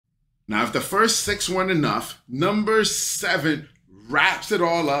Now, if the first 6 weren't enough, number 7 wraps it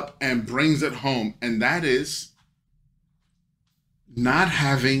all up and brings it home. And that is not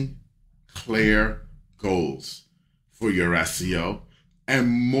having clear goals for your SEO, and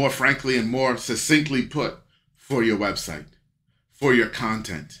more frankly and more succinctly put, for your website, for your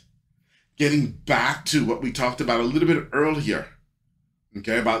content. Getting back to what we talked about a little bit earlier,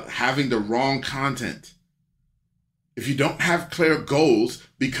 okay, about having the wrong content. If you don't have clear goals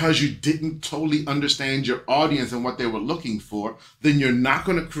because you didn't totally understand your audience and what they were looking for, then you're not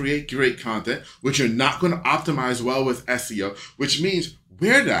going to create great content, which you're not going to optimize well with SEO, which means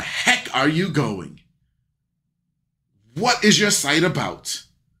where the heck are you going? What is your site about?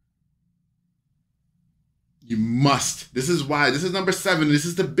 You must. This is why. This is number 7. This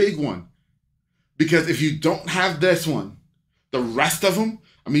is the big one. Because if you don't have this one, the rest of them,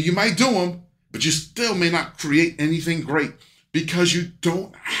 I mean, you might do them, but you still may not create anything great because you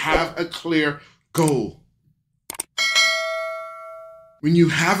don't have a clear goal. When you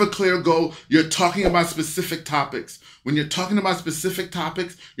have a clear goal, you're talking about specific topics. When you're talking about specific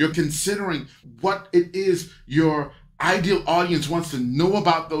topics, you're considering what it is your ideal audience wants to know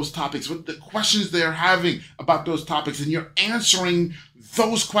about those topics, what the questions they're having about those topics, and you're answering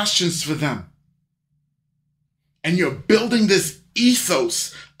those questions for them. And you're building this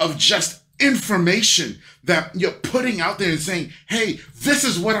ethos of just information that you're putting out there and saying, hey, this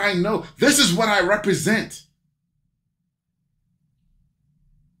is what I know. This is what I represent.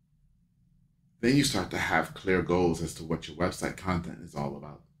 Then you start to have clear goals as to what your website content is all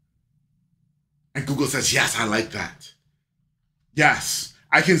about. And Google says, yes, I like that. Yes,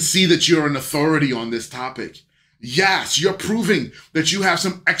 I can see that you're an authority on this topic. Yes, you're proving that you have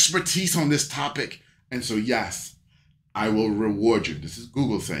some expertise on this topic. And so, yes, I will reward you. This is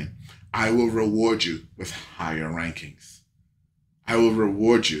Google saying, I will reward you with higher rankings. I will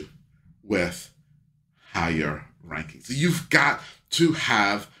reward you with higher rankings. So you've got to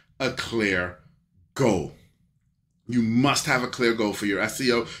have a clear goal. You must have a clear goal for your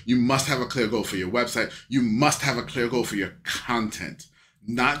SEO. You must have a clear goal for your website. You must have a clear goal for your content.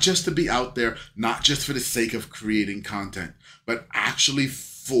 Not just to be out there, not just for the sake of creating content, but actually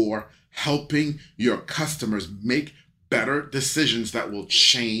for helping your customers make better decisions that will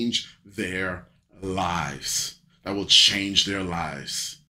change their lives. That will change their lives.